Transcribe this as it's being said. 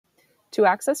To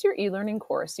access your e-learning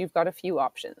course, you've got a few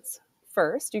options.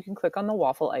 First, you can click on the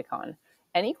waffle icon.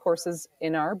 Any courses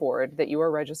in our board that you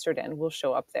are registered in will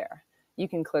show up there. You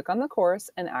can click on the course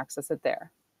and access it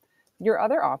there. Your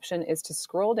other option is to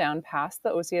scroll down past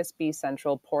the OCSB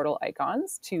Central portal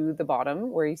icons to the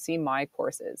bottom where you see My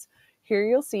Courses. Here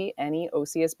you'll see any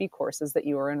OCSB courses that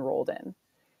you are enrolled in.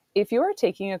 If you are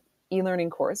taking an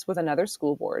e-learning course with another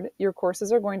school board, your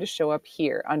courses are going to show up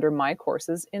here under My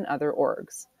Courses in Other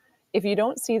Orgs. If you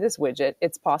don't see this widget,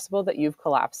 it's possible that you've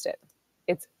collapsed it.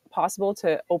 It's possible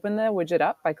to open the widget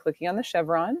up by clicking on the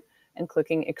chevron and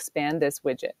clicking Expand this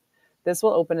widget. This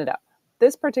will open it up.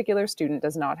 This particular student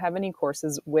does not have any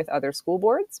courses with other school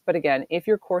boards, but again, if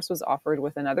your course was offered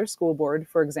with another school board,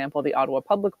 for example, the Ottawa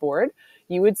Public Board,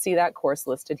 you would see that course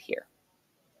listed here.